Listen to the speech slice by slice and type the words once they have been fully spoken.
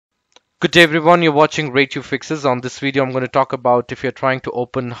Good day everyone, you're watching Rate You Fixes. On this video I'm going to talk about if you're trying to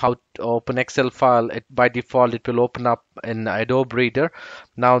open how to open Excel file. By default it will open up in Adobe Reader.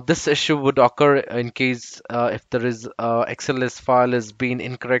 Now this issue would occur in case if there is XLS file is being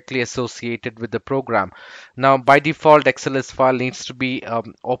incorrectly associated with the program. Now by default XLS file needs to be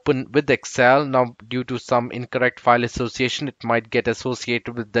open with Excel. Now due to some incorrect file association it might get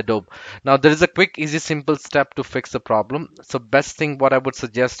associated with Adobe. Now there is a quick, easy, simple step to fix the problem. So best thing what I would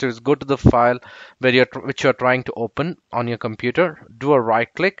suggest is go to the file which you're trying to open on your computer. Do a right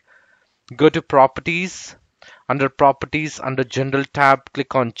click, go to properties. Under properties, under general tab,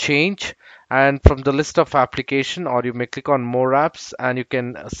 click on change, and from the list of application, or you may click on more apps and you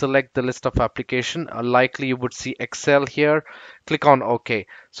can select the list of application. Likely you would see Excel here. Click on OK.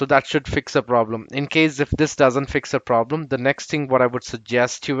 So that should fix a problem. In case if this doesn't fix a problem, the next thing what I would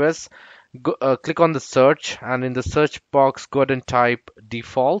suggest you is click on the search, and in the search box go ahead and type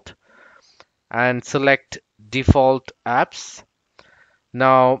default and select default apps.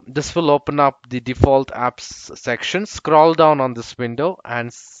 Now this will open up the default apps section. Scroll down on this window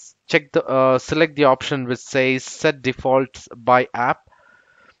and select the option which says set defaults by app.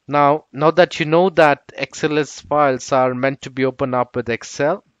 Now that you know that XLS files are meant to be opened up with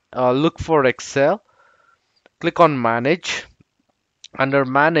Excel, look for Excel, click on manage. Under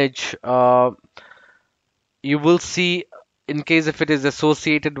manage, you will see, in case if it is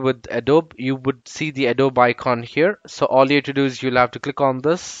associated with Adobe, you would see the Adobe icon here. So all you have to do is you'll have to click on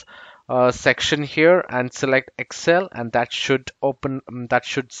this section here and select Excel, and that should that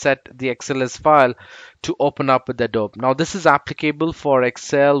should set the XLS file to open up with Adobe. Now this is applicable for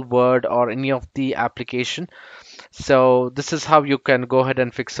Excel, Word, or any of the application. So this is how you can go ahead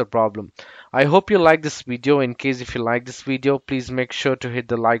and fix the problem. I hope you like this video. In case if you like this video, please make sure to hit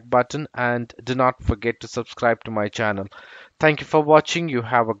the like button and do not forget to subscribe to my channel. Thank you for watching. You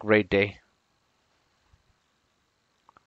have a great day.